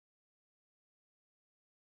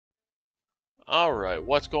Alright,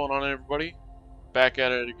 what's going on everybody? Back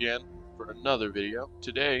at it again for another video.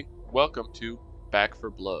 Today, welcome to Back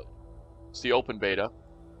 4 Blood. It's the open beta,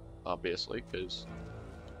 obviously, because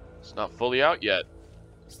it's not fully out yet.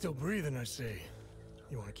 Still breathing, I see.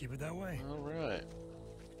 You want to keep it that way? Alright.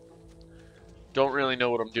 Don't really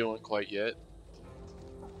know what I'm doing quite yet.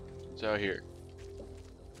 It's out here.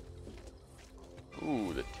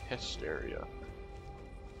 Ooh, the test area.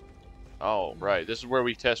 Oh, right. This is where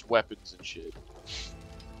we test weapons and shit.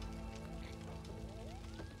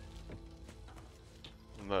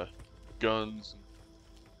 And the guns and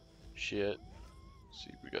shit. Let's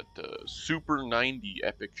see, we got the Super 90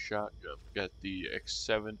 Epic Shotgun. We got the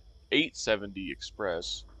X7 870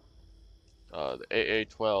 Express. The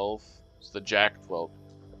AA-12. It's the JAK-12.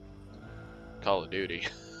 Call of Duty.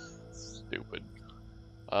 Stupid.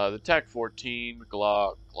 The TAC-14,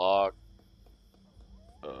 Glock,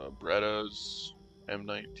 Berettas,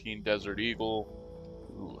 M19 Desert Eagle.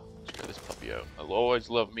 Ooh, let's try this puppy out. I'll always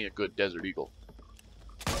love me a good Desert Eagle.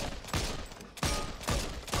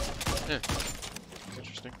 It's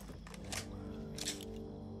interesting.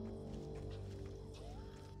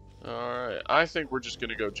 Alright, I think we're just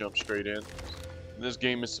gonna go jump straight in. This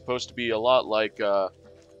game is supposed to be a lot like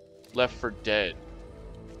Left 4 Dead.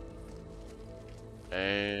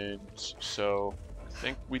 And so, I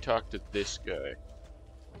think we talked to this guy.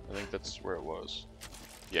 I think that's where it was.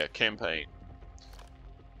 Yeah, campaign.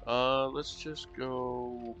 Let's just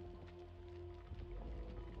go...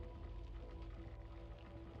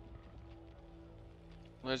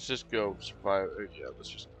 Let's just go survive. Yeah, let's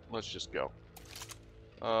just go.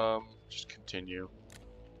 Just continue.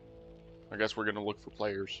 I guess we're gonna look for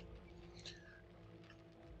players.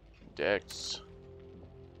 Dex.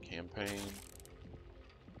 Campaign.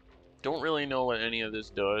 Don't really know what any of this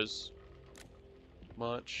does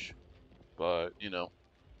much, but you know,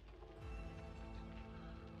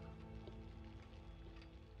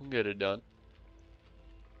 we'll get it done.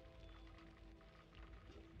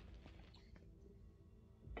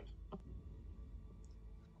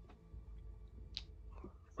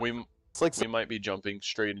 We might be jumping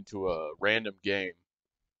straight into a random game,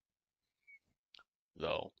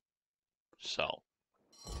 though. So.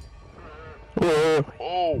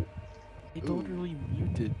 Oh! I totally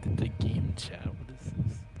muted the game chat. What is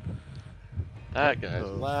this? That guy's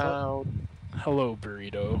loud. Hello,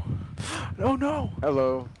 Burrito. Oh no!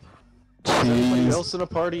 Hello. Is everybody else in a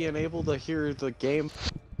party and able to hear the game?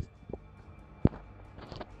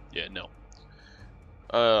 Yeah, no.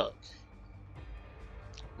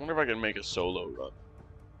 Wonder if I can make a solo run.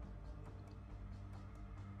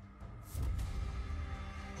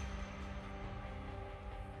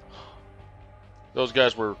 Those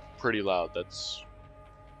guys were pretty loud. That's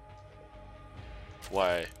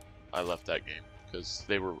why I left that game, because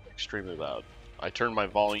they were extremely loud. I turned my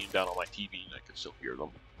volume down on my TV and I could still hear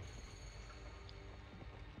them.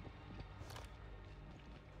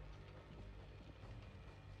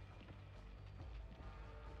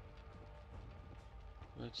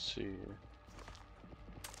 Let's see.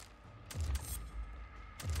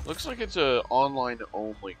 Looks like it's a online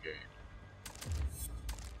only game,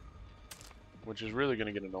 which is really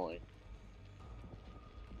gonna get annoying.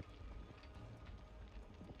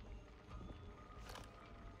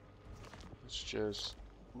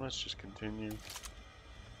 Let's just continue.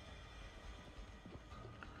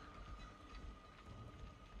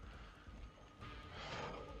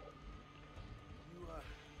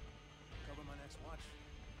 Cover my next watch?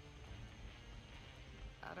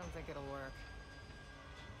 I don't think it'll work.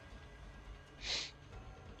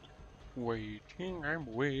 Waiting, I'm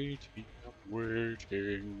waiting, I'm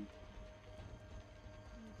waiting.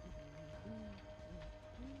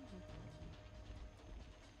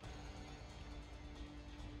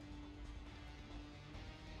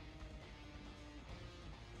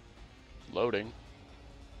 Loading.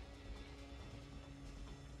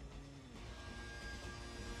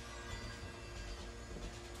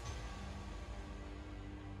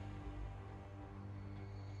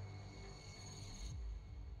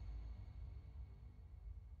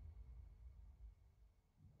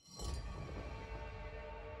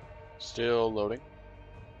 Still loading.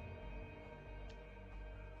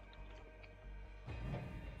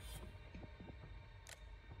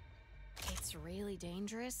 It's really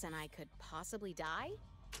dangerous and I could possibly die?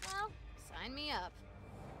 Well, sign me up.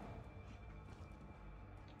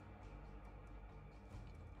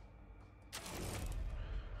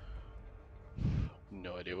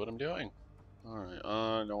 No idea what I'm doing.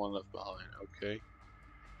 Alright, no one left behind. Okay.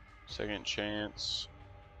 Second chance.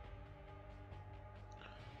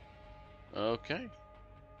 Okay.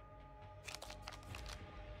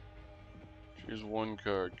 Here's one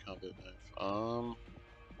card, combat knife.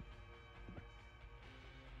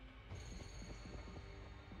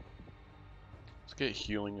 Let's get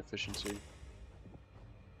healing efficiency.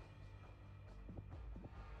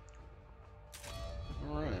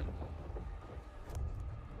 Alright.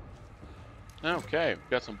 Okay, we've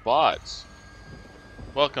got some bots.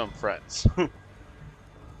 Welcome, friends.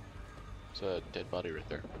 It's a dead body right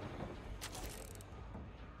there.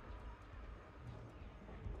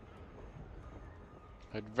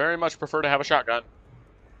 I'd very much prefer to have a shotgun.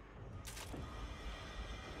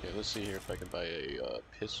 Okay, let's see here if I can buy a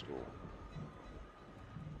pistol.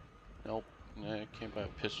 Nope, nah, I can't buy a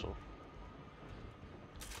pistol.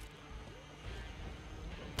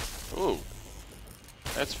 Ooh,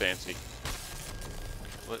 that's fancy.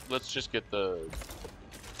 Let's just get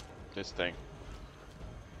this thing.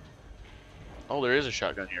 Oh, there is a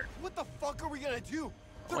shotgun here. What the fuck are we gonna do?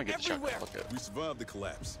 I want to get the shotgun. everywhere. Okay. We survived the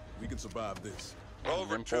collapse. We can survive this.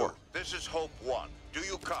 Rover M4. 2, this is Hope 1. Do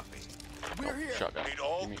you copy? We're here. Shotgun. Need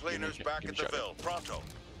all Give me cleaners back give in me the shotgun. Ville. Pronto.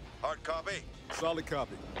 Hard copy? Solid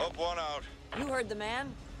copy. Hope 1 out. You heard the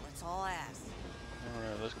man. Let's all ask. All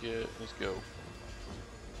right, let's go.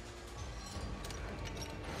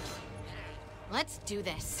 Let's do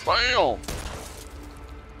this. Bam! Alright.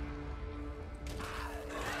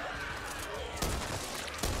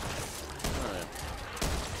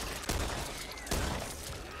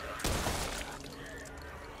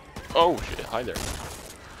 Oh shit, hi there.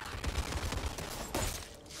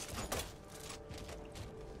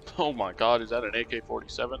 Oh my god, is that an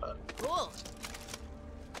AK-47? Cool.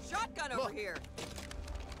 Shotgun over here.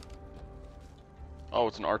 Oh,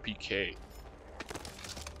 it's an RPK.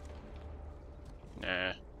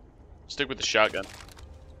 Nah. Stick with the shotgun.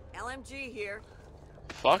 LMG here.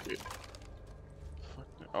 Fuck it.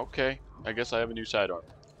 Okay, I guess I have a new sidearm.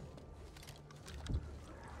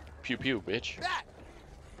 Pew pew, bitch.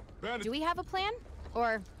 Bandit. Do we have a plan?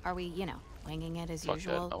 Or are we, you know, winging it as Fuck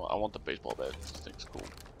usual? that. I want the baseball bat. This thing's cool.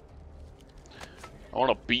 I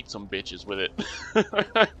want to beat some bitches with it.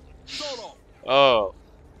 Oh.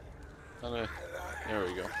 There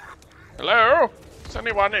we go. Hello? Is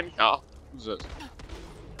anyone in here? Who's this?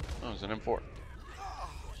 Oh, it's an M4.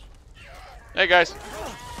 Hey guys.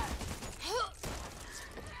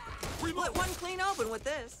 Split one clean open with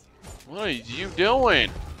this. What are you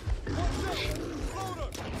doing?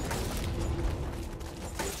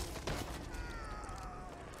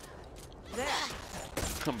 There.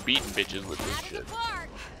 I'm beating bitches with this Out of shit. the park.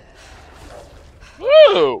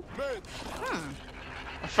 Woo!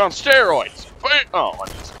 I found steroids. Bam! Oh, I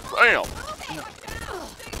missed. Bam!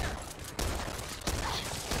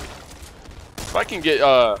 If I can get,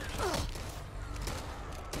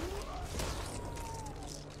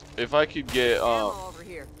 if I could get, Ammo over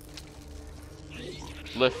here.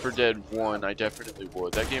 Left 4 Dead 1, I definitely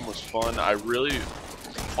would. That game was fun. I really,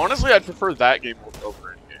 honestly, I'd prefer that game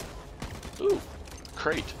over any game. Ooh,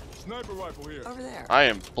 crate. Sniper rifle here. Over there. I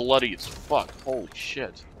am bloody as fuck. Holy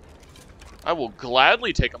shit. I will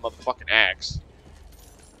gladly take a motherfucking axe.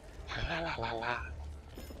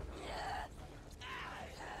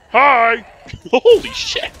 Hi! Holy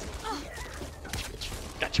shit!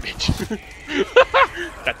 Gotcha, bitch.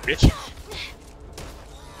 Gotcha, bitch.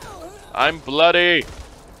 I'm bloody.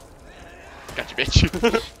 Gotcha,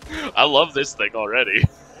 bitch. I love this thing already.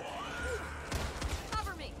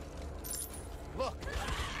 Cover me. Look,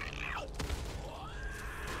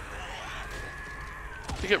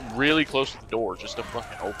 To get really close to the door just to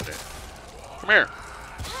fucking open it. Come here.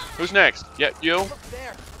 Who's next? Yeah, you? look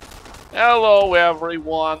there. Hello,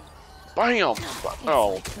 everyone. Bam!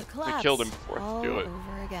 Oh, Like the I collapse killed him before I all could do it.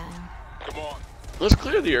 over again. Come on. Let's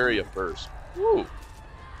clear the area first. Woo!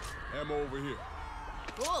 Ammo over here.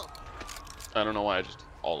 Cool. I don't know why I just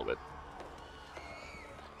all of it.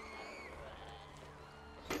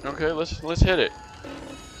 Okay, let's hit it.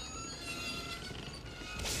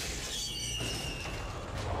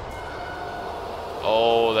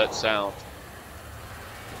 Oh, that sound.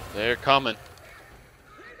 They're coming.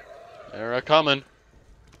 They're a coming.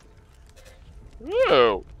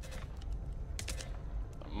 Whoa!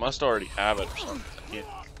 I must already have it or something.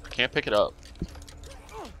 I can't pick it up.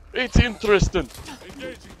 It's interesting.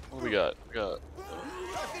 Engaging. What do we got? We got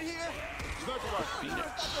Nothing here. Sniper rifle.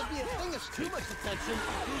 Phoenix. There'll be a thing that's too much attention.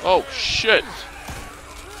 Oh shit!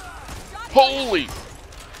 Holy!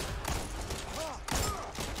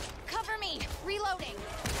 Cover me. Reloading.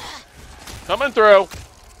 Coming through!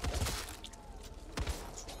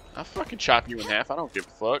 I'll fucking chop you in half, I don't give a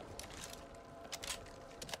fuck.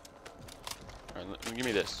 Alright, give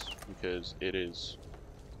me this, because it is...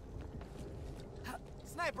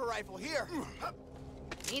 Sniper rifle here.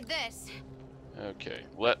 Need this. Okay,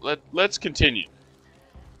 let's continue.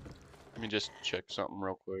 Let me just check something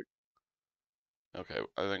real quick. Okay,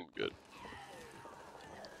 I think I'm good.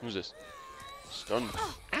 Who's this? Stun.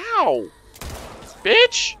 Ow!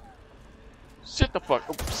 Bitch! Sit the fuck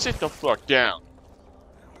down.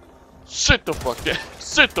 Sit the fuck down.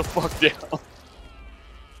 Sit the fuck down.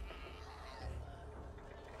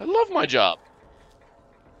 I love my job.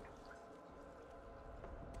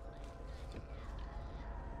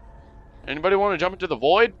 Anybody want to jump into the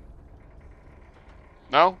void?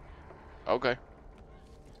 No? Okay.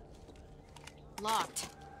 Locked.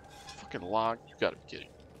 Fucking locked. You gotta be kidding.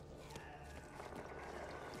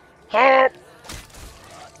 Help!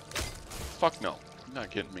 Fuck no. You're not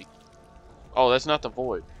kidding me. Oh, that's not the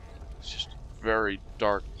void. It's just a very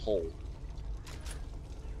dark hole.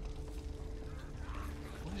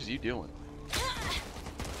 What is he doing?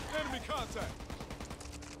 Enemy contact.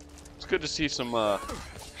 It's good to see some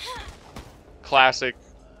classic,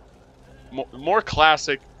 more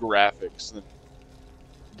classic graphics than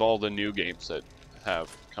all the new games that have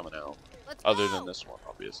coming out. Let's Other go. than this one,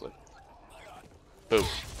 obviously. Boom.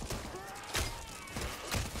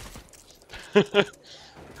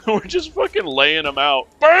 We're just fucking laying them out.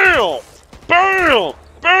 BAM! BAM!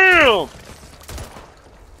 BAM!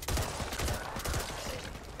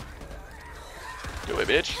 Do it,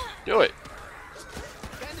 bitch. Do it.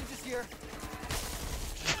 Bandages here.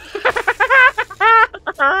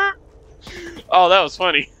 Oh, that was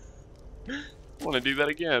funny. I want to do that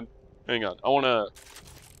again. Hang on. I want to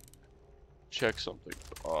check something.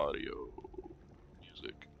 Audio.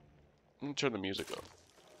 Music. Let me turn the music up.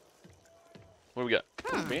 What do we got?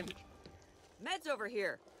 Ooh, bandage. Meds over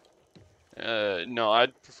here. No,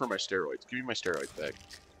 I'd prefer my steroids. Give me my steroids back.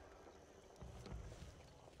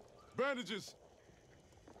 Bandages.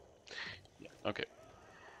 Yeah, okay.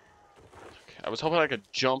 Okay, I was hoping I could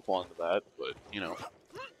jump onto that, but, you know.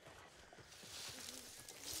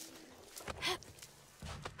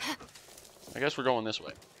 I guess we're going this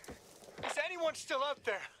way. Is anyone still out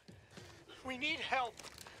there? We need help.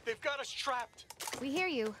 They've got us trapped. We hear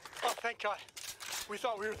you. Oh, thank God. We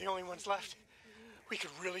thought we were the only ones left. We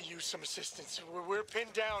could really use some assistance. We're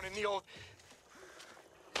pinned down in the old...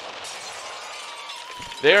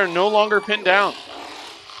 They are no longer pinned down.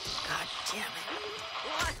 God damn it.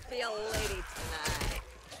 Must be a lady tonight.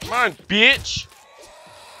 Come on, bitch!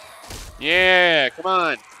 Yeah, come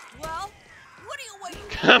on. Well, what are you waiting for?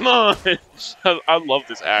 Come on! I love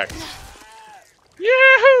this axe.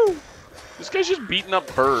 Yahoo! This guy's just beating up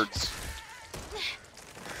birds.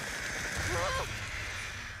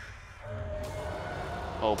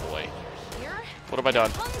 Oh boy. Here? What have I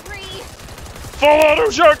done? Hungry. Full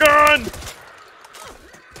auto shotgun!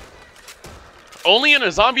 Only in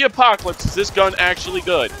a zombie apocalypse is this gun actually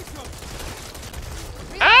good.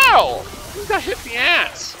 Ow! Who got hit in the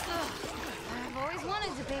ass? I've always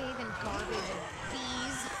wanted to bathe in garbage and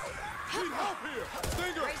bees. Help here.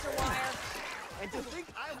 Stinger. Razor wire. And to think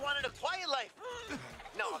I wanted a quiet life.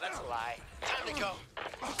 No, that's a lie. Time to go.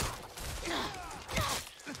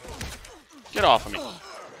 Get off of me.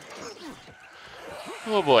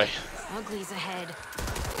 Oh boy. Ugly's ahead.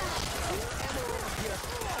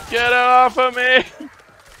 Get off of me!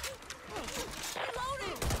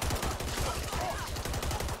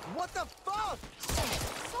 What the fuck?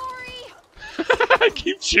 Sorry. I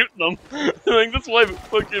keep shooting them. I think that's why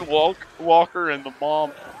fucking Walker and the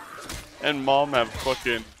mom have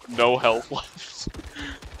fucking no health left.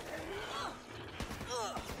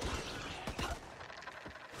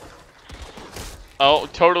 Oh,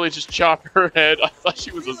 totally just chopped her head. I thought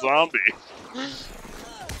she was a zombie.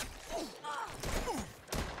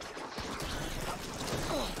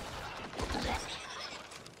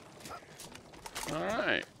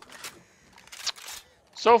 Alright.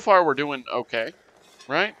 So far, we're doing okay.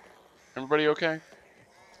 Right? Everybody okay?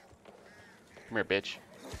 Come here, bitch.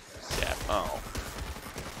 Stab. Oh.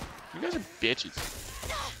 You guys are bitches.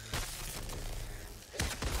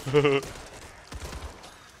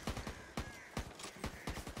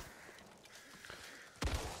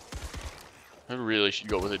 I really should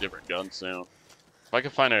go with a different gun soon.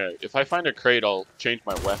 If I find a crate, I'll change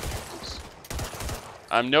my weapons.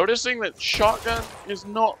 I'm noticing that shotgun is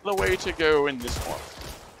not the way to go in this one.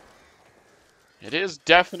 It is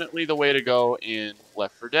definitely the way to go in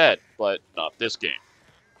Left 4 Dead, but not this game.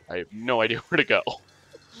 I have no idea where to go.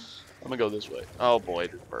 I'm gonna go this way. Oh boy,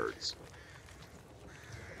 there's birds.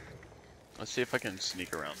 Let's see if I can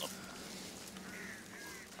sneak around them.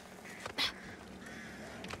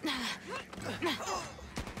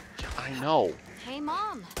 I know. Hey,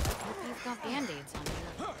 Mom. Hope you've got band-aids on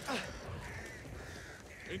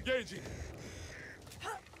you. Engaging.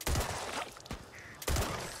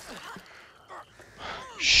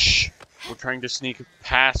 Shh. We're trying to sneak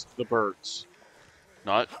past the birds,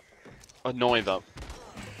 not annoy them.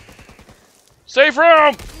 Safe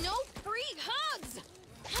room! No free hugs!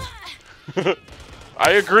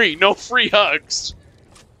 I agree, no free hugs.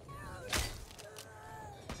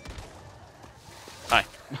 Hi.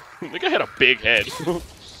 I think I had a big head.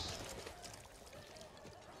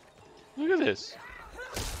 Look at this.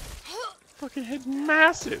 Fucking head's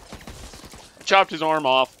massive. I chopped his arm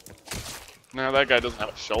off. Now that guy doesn't have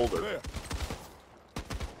a shoulder. There.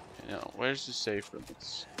 You know, where's the safe room?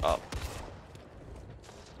 It's up.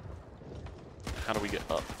 How do we get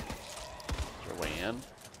up? Is there a way in?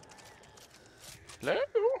 Hello?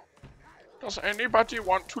 Does anybody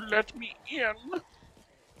want to let me in?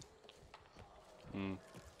 Hmm.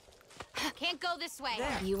 Can't go this way.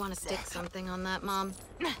 You want to stick something on that, Mom?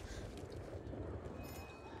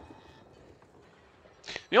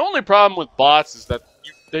 The only problem with bots is that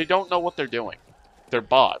they don't know what they're doing. They're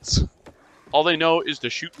bots. All they know is to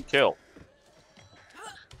shoot and kill.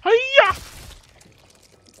 Hiya!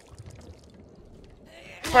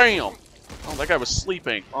 Bam! Oh, that guy was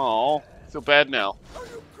sleeping. Oh, I feel bad now. Are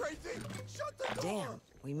you crazy? Shut the door. Damn,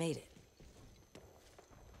 we made it.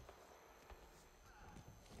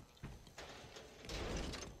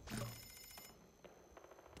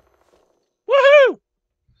 Woohoo!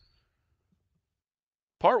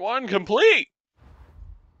 Part 1 complete!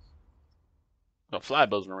 A fly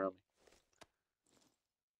buzzing around me.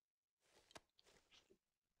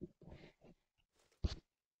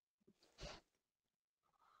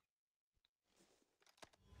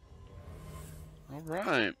 All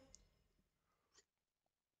right.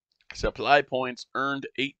 Supply points earned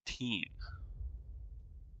 18.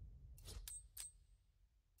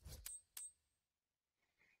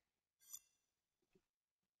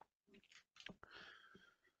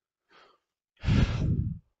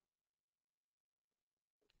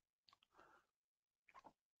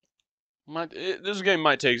 This game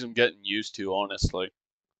might take some getting used to, honestly.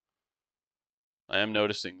 I am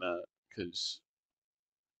noticing that, because,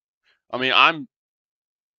 I mean,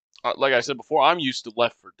 like I said before, I'm used to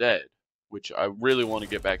Left 4 Dead, which I really want to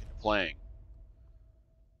get back into playing.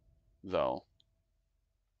 Though,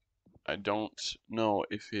 I don't know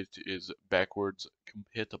if it is backwards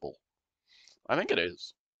compatible. I think it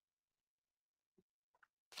is.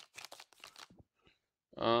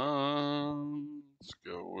 Let's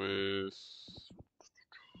go with...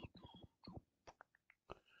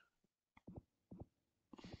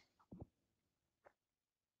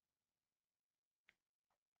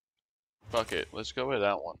 Fuck it, let's go with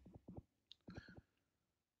that one.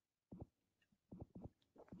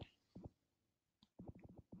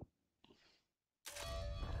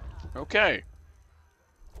 Okay.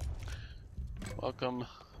 Welcome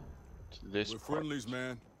to this We're part. friendlies,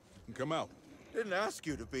 man. Come out. Didn't ask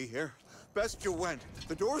you to be here. Best you went.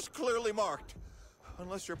 The door's clearly marked.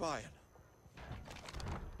 Unless you're buying.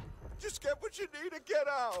 Just get what you need and get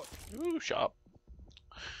out. Ooh, shop.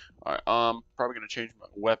 Alright, probably gonna change my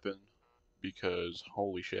weapon because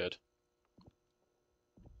holy shit.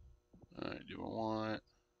 Alright, do I want...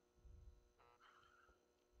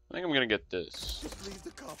 I think I'm gonna get this. Just leave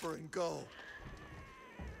the copper and go.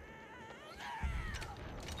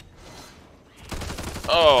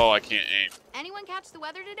 Oh, I can't aim. Anyone catch the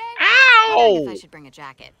weather today? Ow! Wondering if I should bring a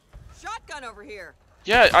jacket. Shotgun over here.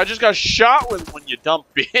 Yeah, I just got shot with one, you dumb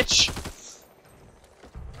bitch.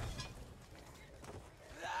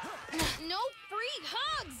 No free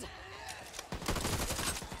hugs!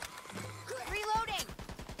 Reloading!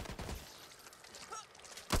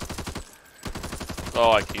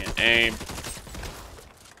 Oh, I can't aim.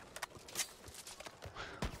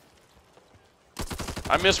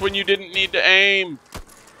 I miss when you didn't need to aim.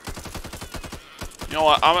 You know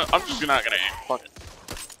what? I'm just not gonna aim. Fuck it.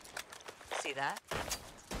 See that?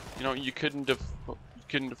 You know, you couldn't have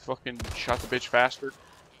fucking shot the bitch faster.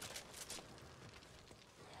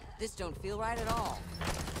 This don't feel right at all.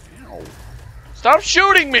 Ow. Stop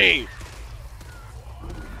shooting me!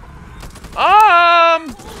 I'm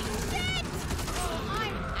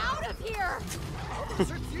out of here!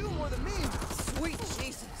 Hurts you more than me. Sweet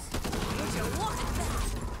Jesus. Would you want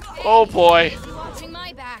that? Oh boy. Be watching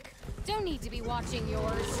my back. Don't need to be watching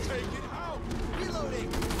yours. Take it out. Reloading.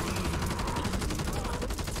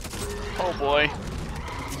 Oh boy.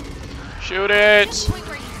 Shoot it! Point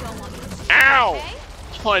where you don't want me to shoot, Ow! okay?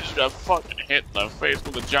 I just got fucking hit in the face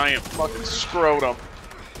with a giant fucking scrotum.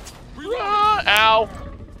 Ow!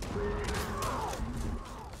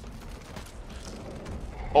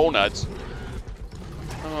 Oh nuts.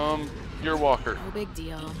 You're Walker. No big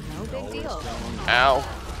deal. No big deal. Ow.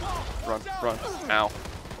 Run, run. Ow.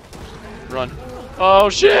 Run. Oh,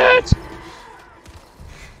 shit!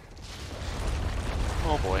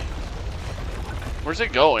 Oh, boy. Where's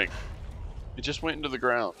it going? It just went into the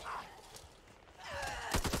ground.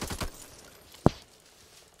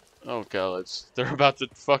 Oh, God. They're about to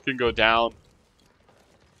fucking go down.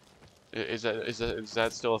 Is that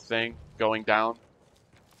still a thing? Going down?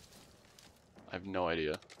 I have no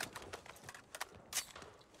idea.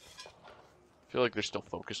 I feel like they're still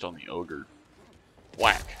focused on the ogre.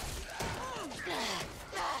 Whack.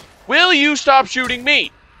 Will you stop shooting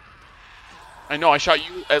me? I know I shot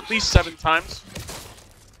you at least 7 times.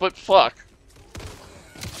 But fuck.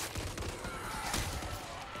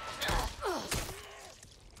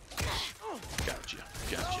 Gotcha.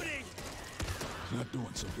 Not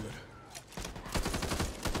doing so good.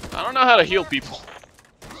 I don't know how to heal people.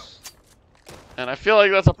 And I feel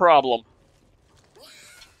like that's a problem.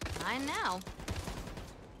 Mine now.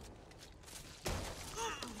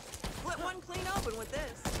 Split one clean open with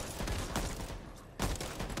this.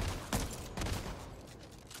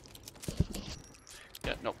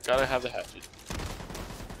 Yeah, no, gotta have the hatchet.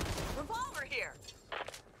 Revolver here.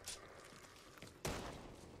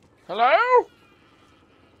 Hello?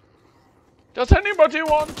 Does anybody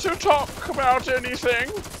want to talk about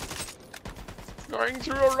anything? Going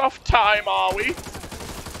through a rough time, are we? I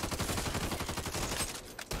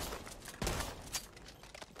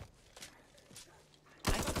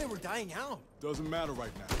thought they were dying out. Doesn't matter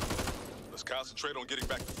right now. Let's concentrate on getting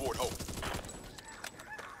back to Fort Hope.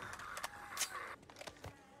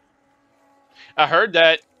 I heard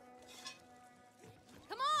that.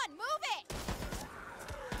 Come on, move it!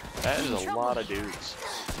 That is a lot of dudes.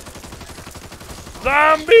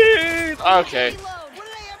 Zombies! Okay. What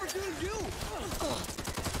did I ever do to you?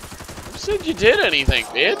 Who said you did anything,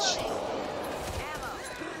 bitch?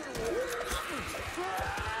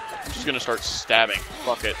 I'm just gonna start stabbing.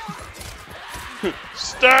 Fuck it.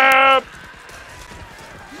 Stab!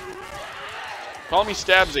 Call me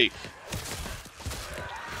Stabsy.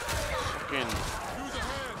 Fucking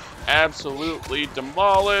absolutely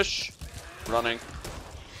demolish. Running.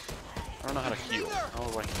 I don't know how to heal. How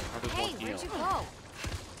does one Hey, heal? where'd you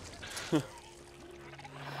go?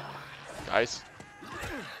 Guys.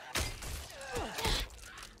 The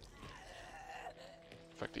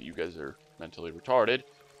fact that you guys are mentally retarded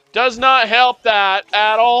does not help that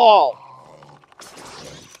at all.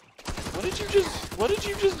 What did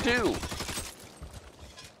you just do?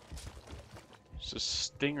 It's a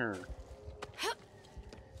stinger.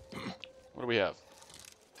 What do we have?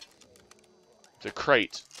 It's a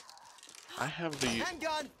crate. I have the...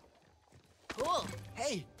 Handgun. Cool.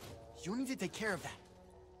 Hey, you need to take care of that.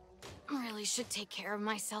 Really should take care of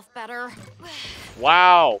myself better.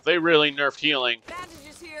 Wow, they really nerfed healing.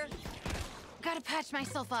 Bandages here. Gotta patch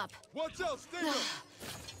myself up. Watch out, Stinger!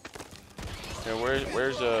 Yeah, where's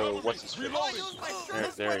what's his face? Reloading.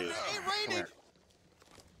 There he is. Come here.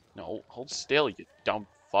 No, hold still, you dumb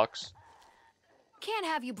fucks. Can't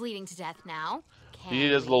have you bleeding to death now. He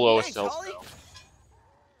Can is the lowest Thanks, health Holly. spell.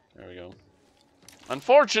 There we go.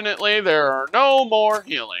 Unfortunately, there are no more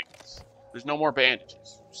healings. There's no more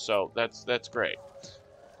bandages. So that's great.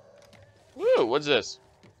 Woo, what's this?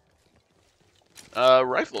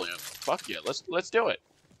 Rifle ammo. Fuck yeah, let's do it.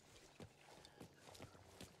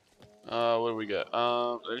 What do we got?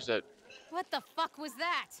 There's that. What the fuck was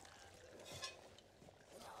that?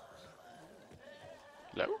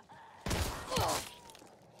 Hello?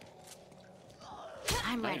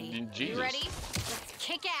 I'm ready. Jesus. You ready? Let's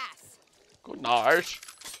kick ass. Good night.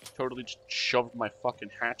 Totally just shoved my fucking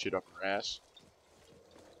hatchet up her ass.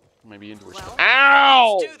 Maybe into her Well,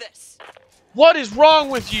 Ow! let's do this. What is wrong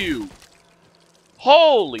with you?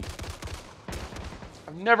 Holy.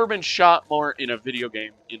 I've never been shot more in a video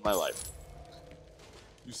game in my life.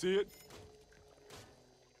 You see it?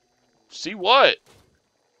 See what?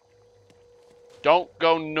 Don't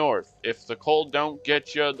go north. If the cold don't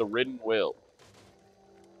get you, the ridden will.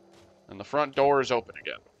 And the front door is open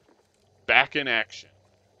again. Back in action.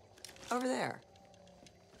 Over there.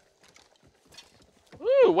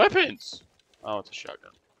 Ooh, weapons! Oh, it's a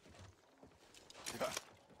shotgun.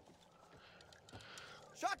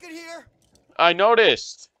 Shotgun here. I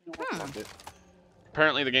noticed! Fuck it.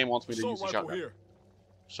 Apparently the game wants me to Assault use a rifle shotgun. here.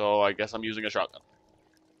 So I guess I'm using a shotgun.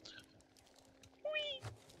 Whee!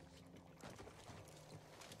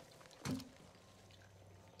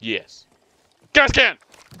 Yes. Gas can!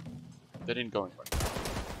 That didn't go anywhere.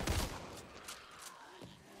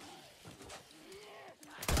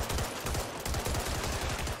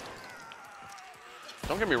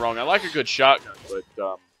 Don't get me wrong, I like a good shotgun, but,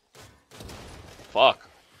 fuck.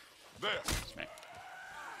 There. It's me.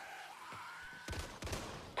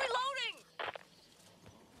 Reloading.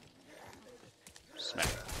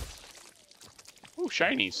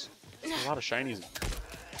 shinies. There's a lot of shinies in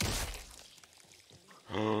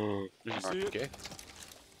here. There's an RPK.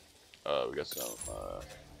 We got some,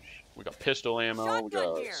 we got pistol ammo, we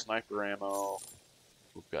got sniper ammo,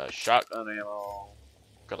 we've got shotgun ammo,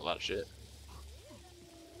 got a lot of shit.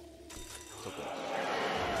 Okay.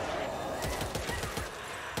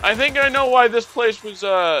 I think I know why this place was,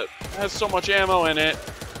 has so much ammo in it.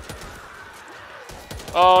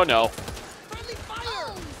 Oh no.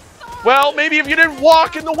 Well, maybe if you didn't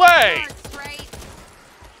walk in the way!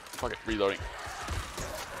 Fuck it, reloading.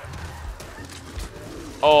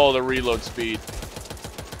 Oh, the reload speed.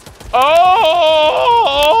 Oh!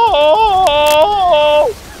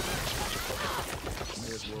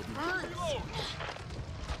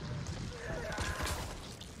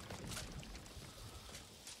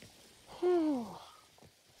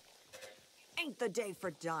 Ain't the day for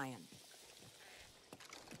dying.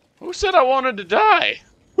 Who said I wanted to die?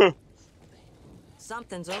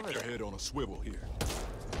 Something's over Your there. head on a swivel here.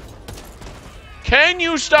 Can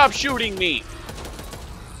you stop shooting me?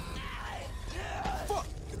 Fuck!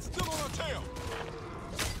 It's still on our tail.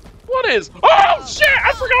 What is? Oh shit!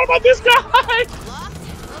 I forgot about this guy. Locked,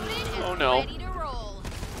 loaded, and Oh no. ready to roll.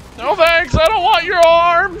 No thanks. I don't want your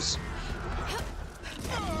arms.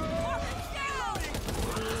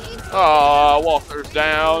 Oh, Walker's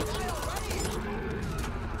down.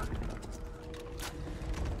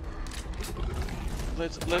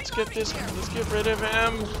 Let's get this. Let's get rid of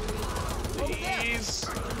him. Please.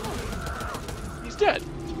 He's dead.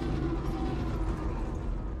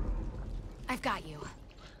 I've got you.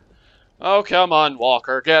 Oh come on,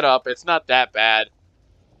 Walker, get up. It's not that bad.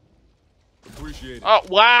 Appreciate it. Oh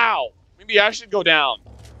wow. Maybe I should go down.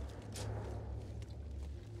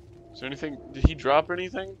 Is there anything? Did he drop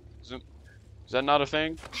anything? Is that not a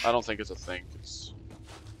thing? I don't think it's a thing. It's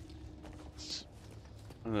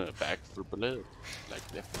back for blood, like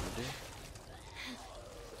Left 4 Dead.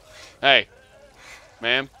 Hey,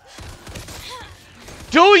 ma'am.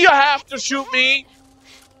 Do you have to shoot me?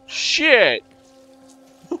 Shit.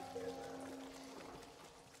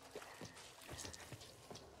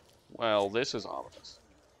 Well, this is ominous.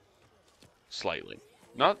 Slightly.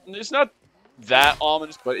 It's not that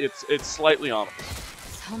ominous, but it's slightly ominous.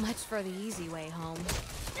 So much for the easy way home.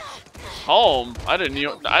 Home? I didn't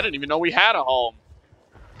even know we had a home.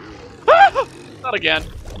 Not again.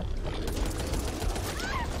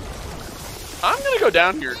 I'm gonna go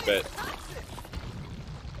down here a bit.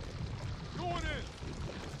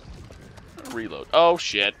 Reload. Oh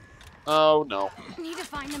shit. Oh no. Need to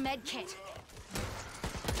find the med kit.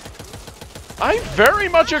 I very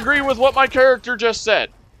much agree with what my character just said.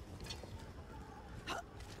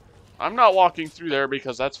 I'm not walking through there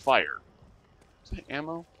because that's fire. Is that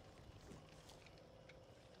ammo?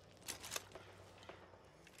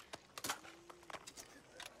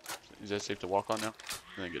 Is that safe to walk on now?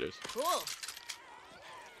 I think it is. Cool.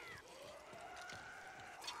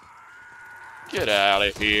 Get out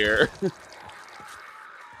of here.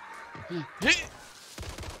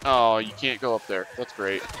 Oh, you can't go up there. That's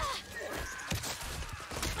great.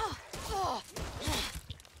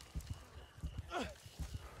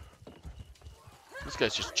 This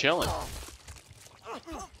guy's just chilling.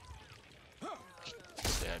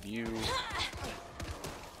 Stab you.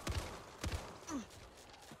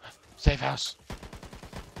 Safe house.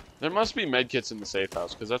 There must be medkits in the safe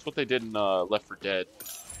house, because that's what they did in Left 4 Dead.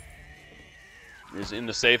 Is in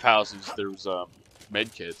the safe houses there's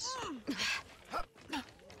medkits.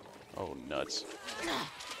 Oh nuts.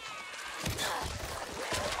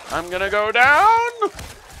 I'm gonna go down!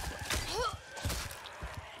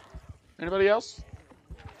 Anybody else?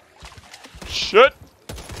 Shit!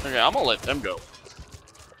 Okay, I'm gonna let them go.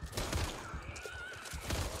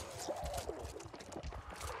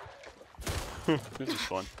 This is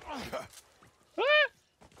fun.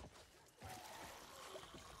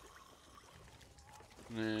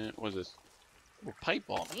 What is this? Oh, pipe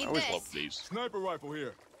bomb. I always love these. Sniper rifle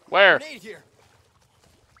here. Where? Grenade here.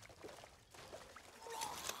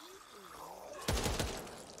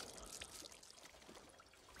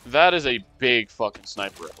 That is a big fucking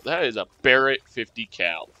sniper rifle. That is a Barrett 50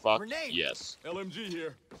 cal. Fuck Grenade. yes. LMG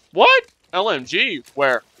here. What? LMG?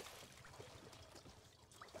 Where?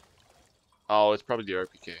 Oh, it's probably the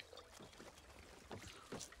RPK.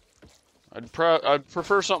 I'd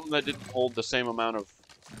prefer something that didn't hold the same amount of...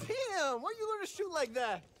 Damn, why you learn to shoot like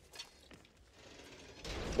that?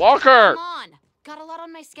 Walker! Come on. Got a lot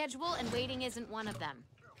on my schedule, and waiting isn't one of them.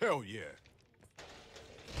 Hell yeah.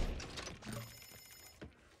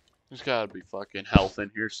 There's gotta be fucking health in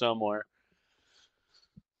here somewhere.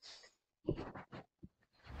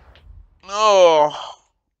 Oh.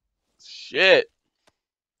 Shit.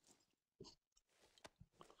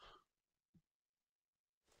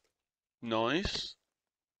 Nice.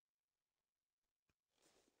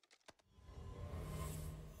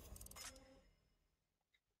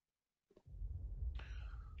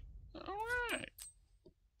 Alright.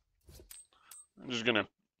 I'm just gonna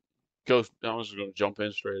jump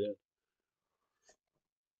in straight in.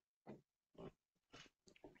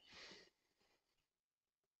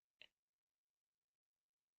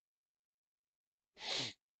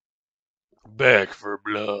 Back for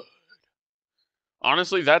blood.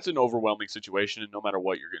 Honestly, that's an overwhelming situation, and no matter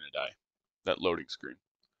what, you're gonna die. That loading screen.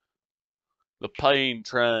 The plane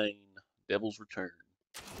train. Devil's Return.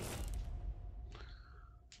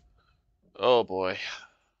 Oh boy.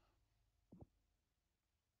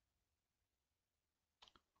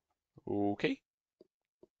 Okay.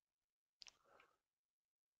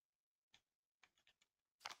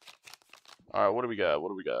 Alright, what do we got? What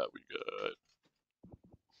do we got? We got...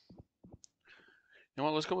 You know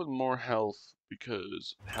what, let's go with more health,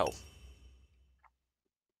 because health.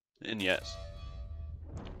 And yes.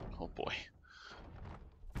 Oh boy.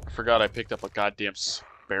 I forgot I picked up a goddamn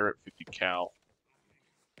Barrett 50 cal.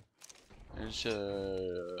 There's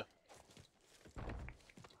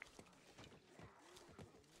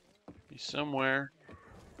be somewhere.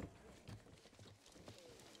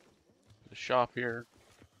 The shop here.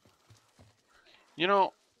 You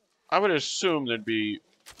know, I would assume there'd be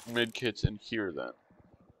mid-kits in here then.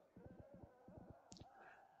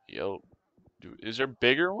 Yo, is there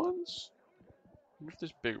bigger ones? I wonder if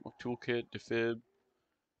there's bigger toolkit, defib,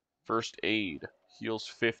 first aid, heals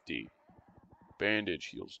 50, bandage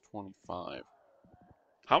heals 25.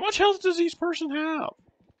 How much health does each person have?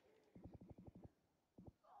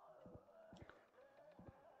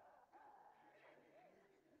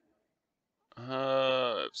 I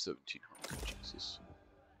have 1700, Jesus.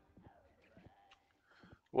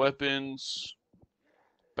 Weapons,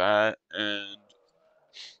 bat, and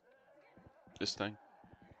this thing.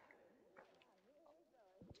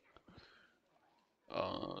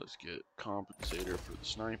 Let's get compensator for the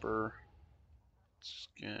sniper. Let's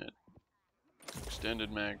get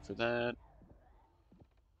extended mag for that.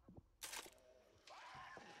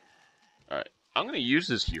 Alright, I'm gonna use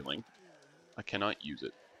this healing. I cannot use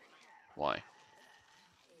it. Why?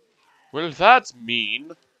 Well, that's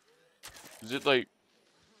mean. Is it like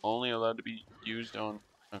only allowed to be used on...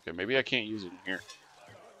 Okay, maybe I can't use it in here.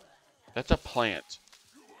 That's a plant.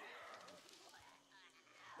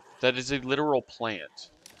 That is a literal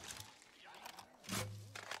plant.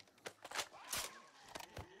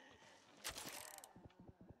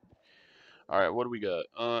 Alright, what do we got?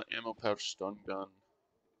 Ammo pouch, stun gun.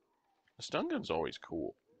 The stun gun's always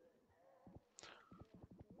cool.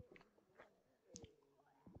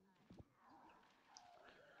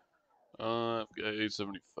 I've got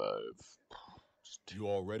 875. You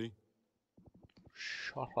all ready?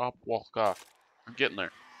 Shut up, Walker. I'm getting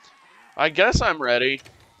there. I guess I'm ready.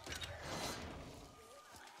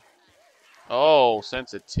 Oh,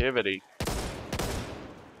 sensitivity.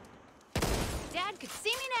 Dad could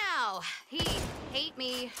see me now. He hate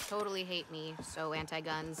me, totally hate me. So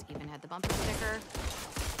anti-guns, even had the bumper sticker.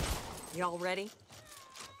 Y'all ready?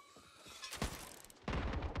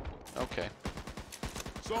 Okay.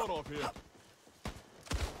 Sawed off here.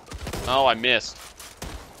 Oh, I missed.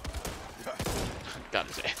 Got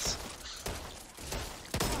his ass.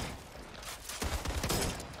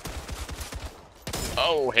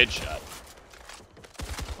 Oh, headshot.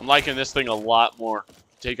 I'm liking this thing a lot more.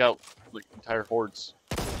 Take out like entire hordes.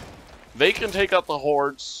 They can take out the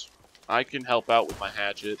hordes. I can help out with my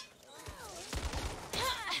hatchet.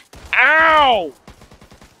 Ow!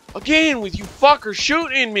 Again with you fuckers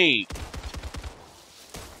shooting me!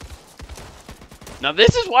 Now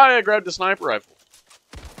this is why I grabbed the sniper rifle.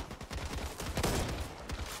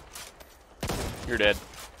 You're dead.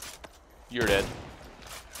 You're dead.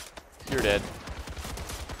 You're dead.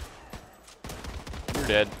 You're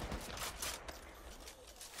dead.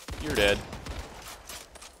 You're dead.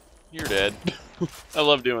 You're dead. I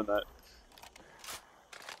love doing that.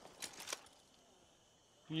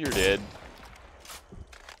 You're dead.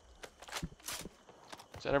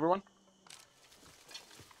 Is that everyone?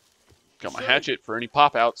 Got my hatchet for any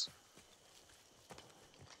pop-outs.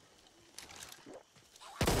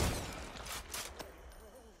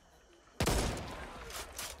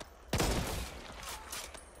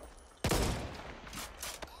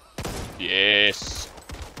 Yes.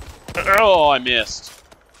 Oh, I missed.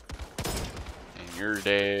 And you're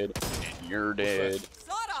dead. And you're dead.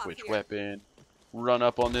 Switch weapon. Run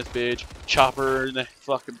up on this bitch. Chopper in the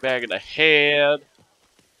fucking back of the head.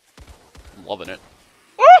 I'm loving it.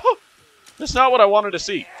 Woo! That's not what I wanted to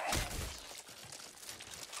see.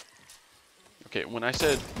 Okay, when I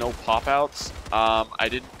said no pop-outs, I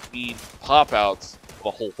didn't mean pop-outs of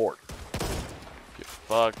a whole horde. Get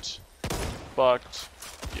fucked. Fucked.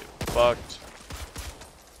 Get fucked.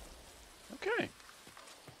 Okay.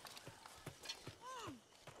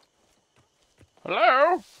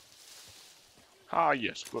 Hello? Ah,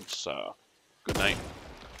 yes, good sir. Good night.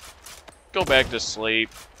 Go back to sleep.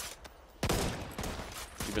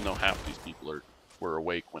 Even though half these people were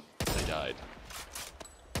awake when they died.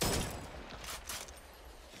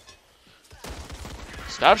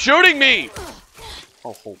 Stop shooting me!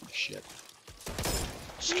 Oh, holy shit.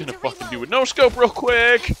 Just gonna fucking do a no-scope real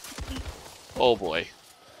quick. Oh, boy.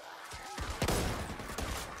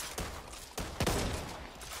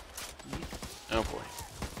 Oh, boy.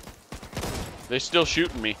 They still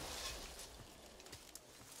shooting me.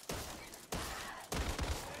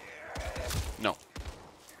 No.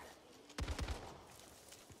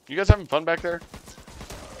 You guys having fun back there?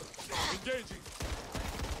 Engaging.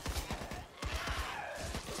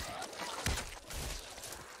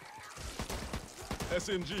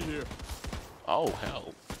 SMG here. Oh,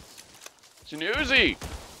 hell. It's an Uzi!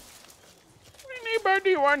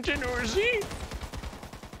 Anybody want an Uzi?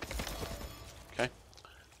 Okay.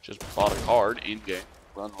 Just bought a card in-game.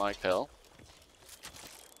 Run like hell.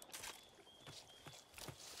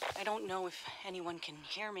 I don't know if anyone can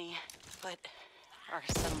hear me, but our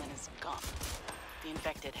settlement is gone. The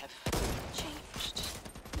infected have changed,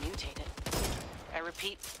 mutated. I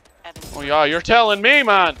repeat, Evan. Oh, yeah, you're telling me,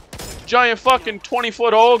 man! Giant fucking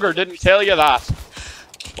 20-foot ogre didn't tell you that.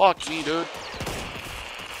 Fuck me, dude.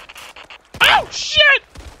 Ow, shit!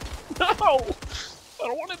 No! I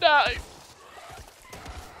don't want to die.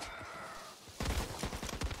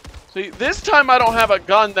 See, this time I don't have a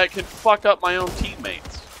gun that can fuck up my own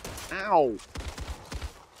teammates. Ow.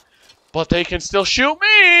 But they can still shoot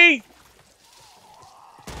me!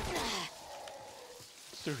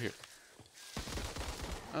 What's through here?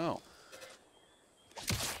 Oh.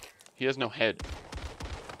 He has no head.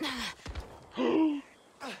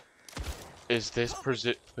 Is this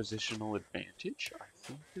positional advantage? I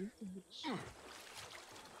think it is.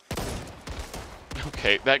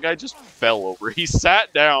 Okay, that guy just fell over. He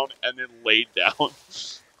sat down and then laid down.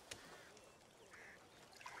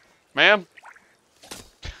 Ma'am?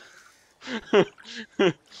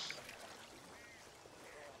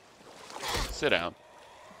 Sit down.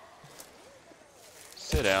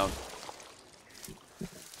 Sit down.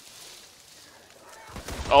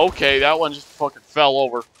 Okay, that one just fucking fell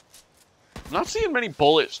over. I'm not seeing many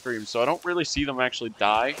bullet streams, so I don't really see them actually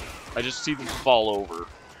die. I just see them fall over.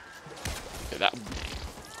 Okay, that...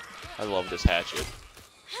 I love this hatchet.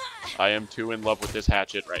 I am too in love with this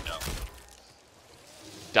hatchet right now.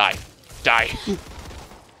 Die. Die.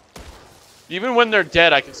 Even when they're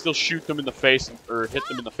dead, I can still shoot them in the face, or hit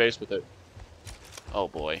them in the face with it. Oh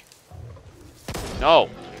boy. No.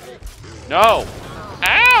 No.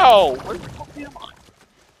 Ow! Where the fuck am I?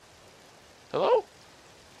 Hello?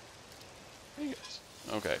 Hey guys.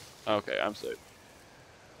 Okay. Okay, I'm safe.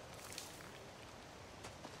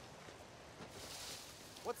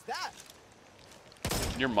 What's that?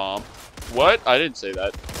 Your mom. What? I didn't say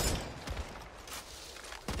that.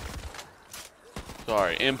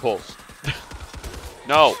 Sorry, impulse.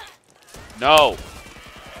 No. No.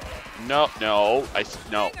 No, no.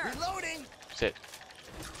 No. Reloading. Sit.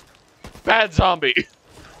 Bad zombie.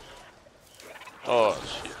 Oh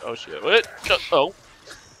shit. Oh shit. What? Oh.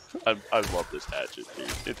 I love this hatchet,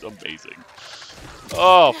 dude. It's amazing.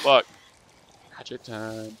 Oh fuck. Hatchet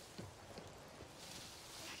time.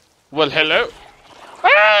 Well, hello.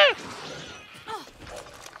 Ah!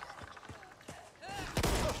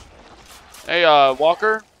 Hey,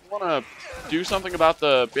 Walker, you wanna do something about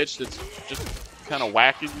the bitch that's just kind of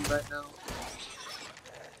whacking you right now?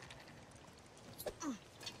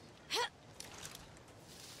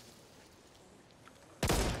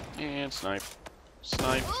 And snipe.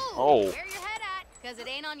 Snipe. Ooh, Oh. Where your head at? Because it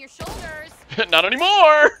ain't on your shoulders. Not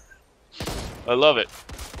anymore! I love it.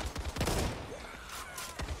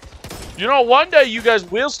 You know, one day you guys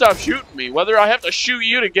will stop shooting me, whether I have to shoot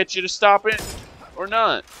you to get you to stop it or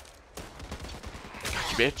not.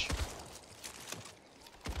 Got you, bitch.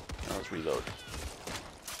 Now let's reload.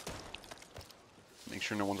 Make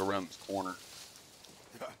sure no one's around this corner.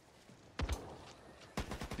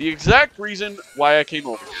 The exact reason why I came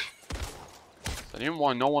over here. I didn't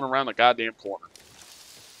want no one around the goddamn corner.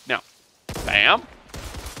 Now, bam,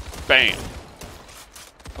 bam.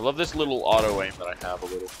 I love this little auto aim that I have a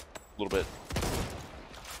little bit.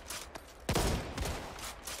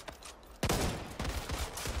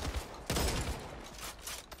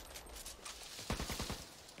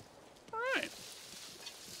 All right.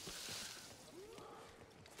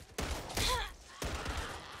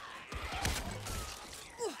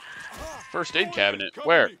 First aid cabinet.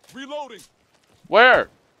 Where? Reloading. Where?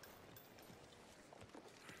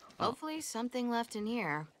 Hopefully something left in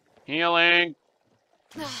here. Healing.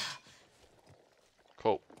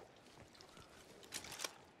 Cool.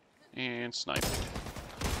 And snipe.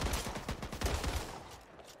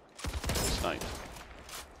 Snipe.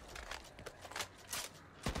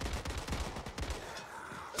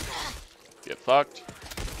 Get fucked.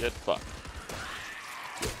 Get fucked.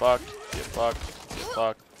 Get fucked. Get fucked. Get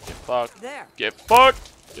fucked. Get fucked. There. Get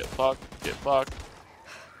fucked. Get fucked. Get fucked.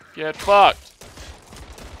 Get fucked.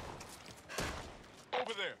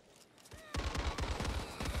 Over there.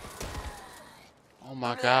 Oh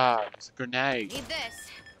my god, it's a grenade. Need this.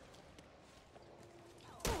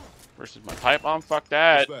 Versus my pipe bomb? Fuck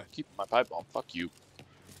that. What's that? Keep my pipe bomb. Fuck you.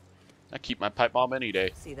 I keep my pipe bomb any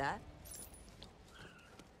day. See that?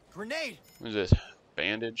 Grenade! What is this?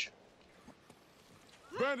 Bandage?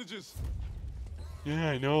 Bandages. Yeah,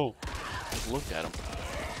 I know. Look at him.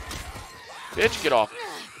 Bitch, get off.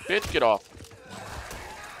 Bitch, get off.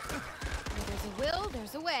 Where there's a will,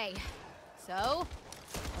 there's a way. So,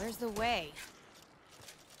 where's the way?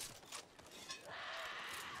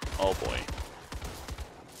 Oh boy.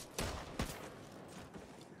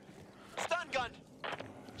 Stun gun.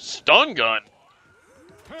 Stun gun?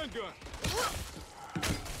 Handgun.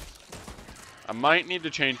 I might need to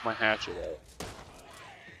change my hatchet out.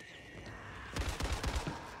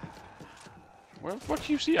 Where the fuck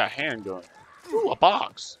do you see a handgun? Ooh, a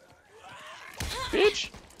box. Bitch.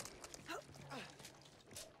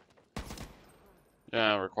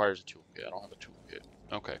 Yeah, it requires a toolkit. I don't have a toolkit.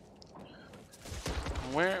 Okay.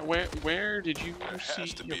 Where did you There see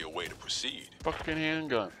has to be a way to proceed. fucking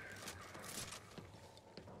handgun?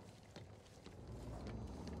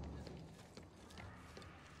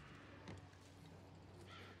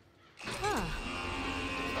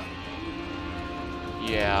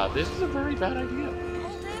 Yeah, this is a very bad idea.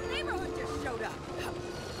 Whole damn neighborhood just showed up.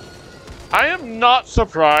 I am not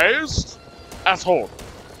surprised at all.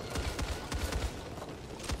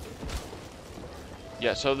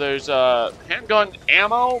 Yeah, so there's handgun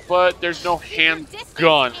ammo, but there's no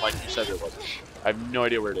handgun like you said there was. I have no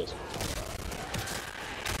idea where it is.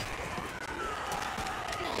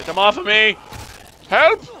 Get them off of me!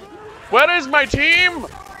 Help! Where is my team?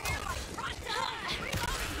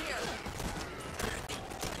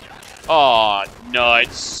 Aw,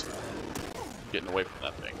 nuts. Getting away from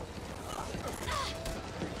that thing.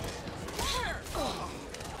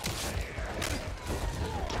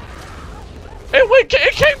 Hey, wait,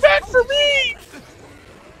 it came back for me!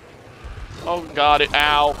 Oh, God, it,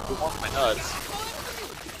 ow. It wants my nuts.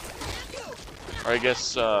 Or I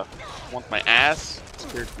guess, wants my ass.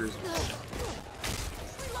 This character is...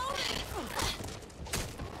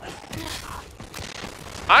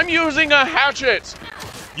 I'm using a hatchet!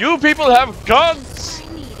 You people have guns!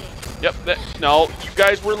 Yep, no, you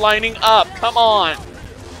guys were lining up. Come on!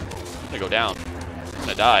 I'm gonna go down. I'm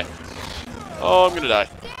gonna die. Oh, I'm gonna die.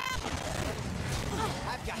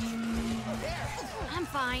 I'm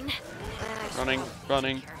fine. Running,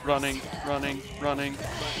 running, running, running, running.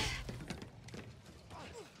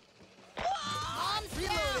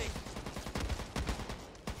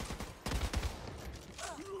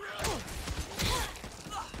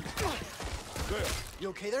 You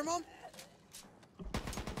okay there, Mom?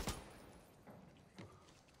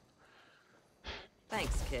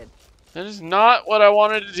 Thanks, kid. That is not what I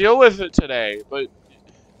wanted to deal with it today, but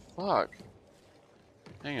fuck.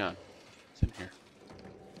 Hang on. It's in here.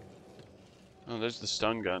 Oh, there's the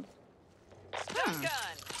stun gun. Stun gun.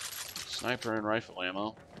 Sniper and rifle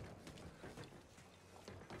ammo.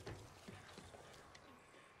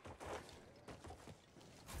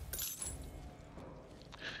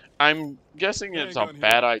 I'm guessing it's a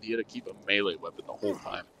bad idea to keep a melee weapon the whole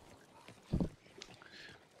time.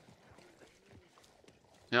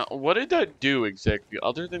 Now, what did that do exactly,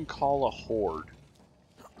 other than call a horde?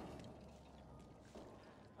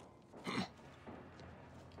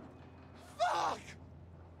 Fuck!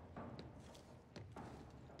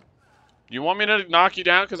 You want me to knock you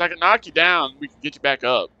down? Because I can knock you down. We can get you back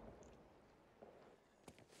up.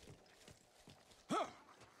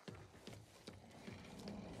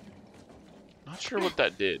 Not sure what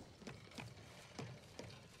that did.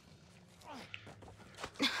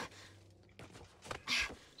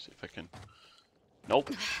 See if I can...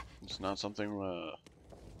 Nope. It's not something we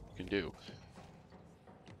can do.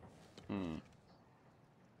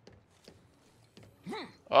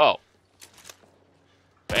 Oh.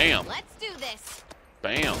 Bam. Let's do this.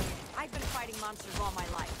 Bam. I've been fighting monsters all my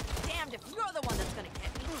life. Damned if you're the one that's gonna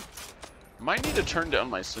get me. Might need to turn down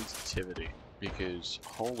my sensitivity because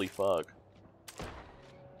holy fuck.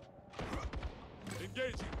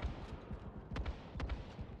 Engaging.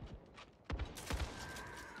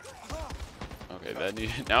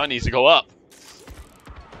 Okay, now it needs to go up.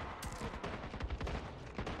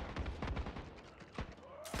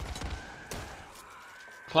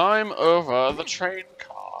 Climb over the train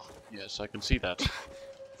car. Yes, I can see that.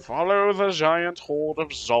 Follow the giant horde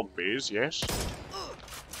of zombies, yes?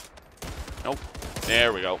 Nope.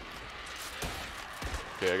 There we go.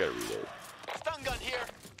 Okay, I gotta reload. Stun gun here.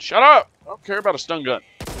 Shut up! I don't care about a stun gun.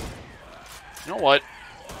 You know what?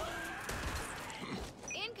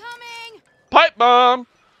 Incoming! Pipe bomb!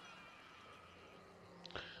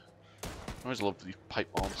 I always love these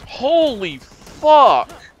pipe bombs. Holy fuck!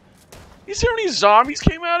 You see how many zombies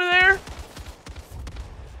came out of there?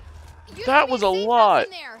 That was a lot.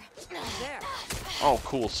 There. Oh,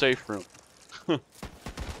 cool. Safe room.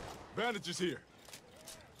 Bandages here.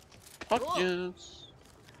 Fuck yes.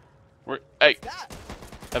 Hey,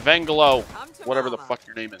 Evangelo, Come to whatever the mama. fuck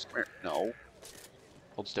your name is. Come here. No.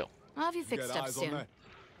 Hold still. I'll have you You fixed got up eyes on soon. that?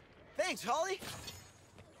 Thanks, Holly.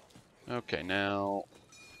 Okay, now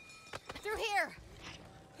Through here.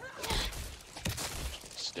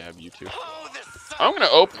 stab you two. Oh, this sucks. I'm gonna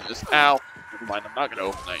open this. Ow. Never mind. I'm not gonna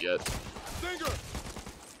open that yet. Stinger.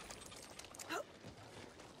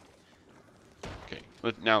 Okay,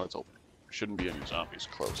 now let's open it. There shouldn't be any zombies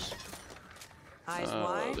close. Eyes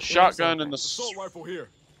wide. The shotgun and the Assault rifle here.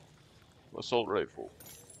 assault rifle.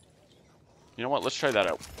 You know what? Let's try that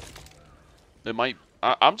out. It might.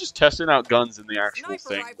 I'm just testing out guns in the actual Sniper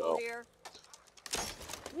thing, rifle though. here.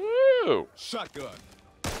 Woo! Shotgun.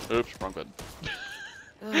 Oops, wrong button.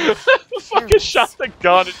 Ugh, Fucking careless. shot the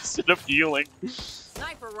gun instead of healing.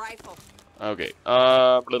 Sniper rifle. Okay.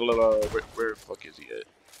 Where the fuck is he at?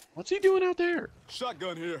 What's he doing out there?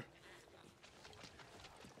 Shotgun here.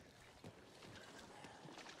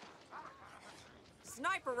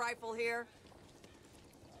 Sniper rifle here.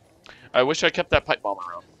 I wish I kept that pipe bomb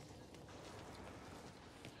around.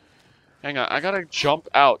 Hang on, I gotta jump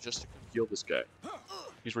out just to heal this guy.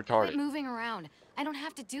 He's Quit retarded. moving around. I don't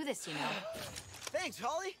have to do this, you know. Thanks,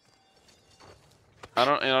 Holly. I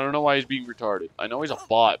don't know why he's being retarded. I know he's a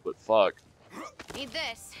bot, but fuck. Need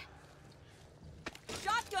this.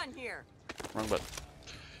 Shotgun here. Wrong button.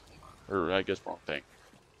 Or I guess wrong thing.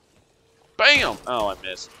 Bam! Oh, I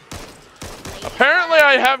missed. Apparently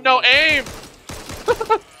I have no aim!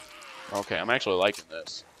 Okay, I'm actually liking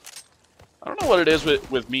this. I don't know what it is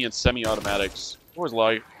with me and semi-automatics. I always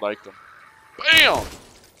liked them. Bam!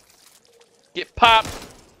 Get popped!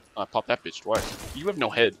 Oh, I popped that bitch twice. You have no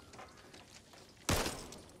head.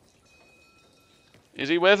 Is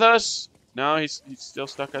he with us? No, he's still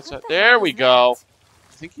stuck outside. What the There hell we is go. that?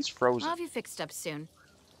 I think he's I'll frozen. have you fixed up soon.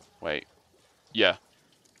 Wait. Yeah.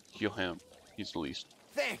 Heal him. He's the least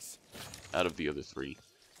Thanks. out of the other three.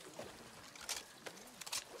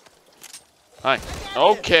 Hi.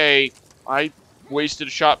 Okay. I wasted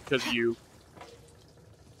a shot because of you.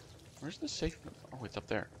 Where's the safe room? Oh, it's up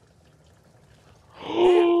there.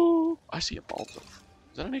 I see a Molotov.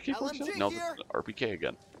 Is that an AK-47? LMG No, here. that's an RPK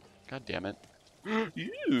again. God damn it.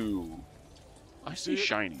 Ew. I see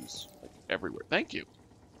shinies like, everywhere. Thank you.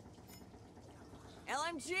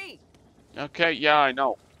 LMG. Okay, yeah, I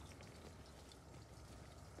know.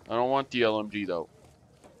 I don't want the LMG, though.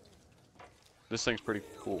 This thing's pretty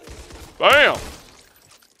cool. Bam!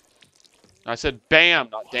 I said bam,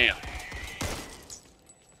 not damn.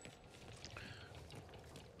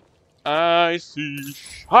 I see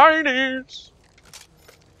shinies.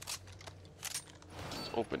 It's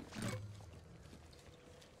open.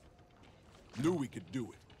 Knew we could do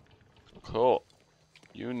it. Cool.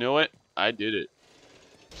 You knew it. I did it.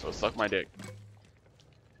 So suck my dick.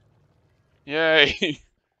 Yay.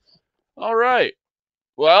 All right.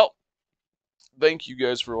 Well, thank you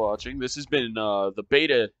guys for watching. This has been the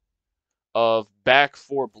beta of Back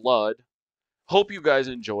 4 Blood. Hope you guys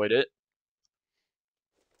enjoyed it.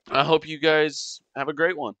 I hope you guys have a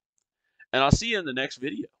great one. And I'll see you in the next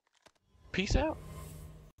video. Peace out.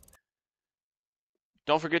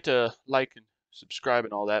 Don't forget to like and subscribe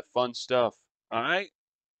and all that fun stuff. All right?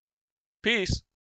 Peace.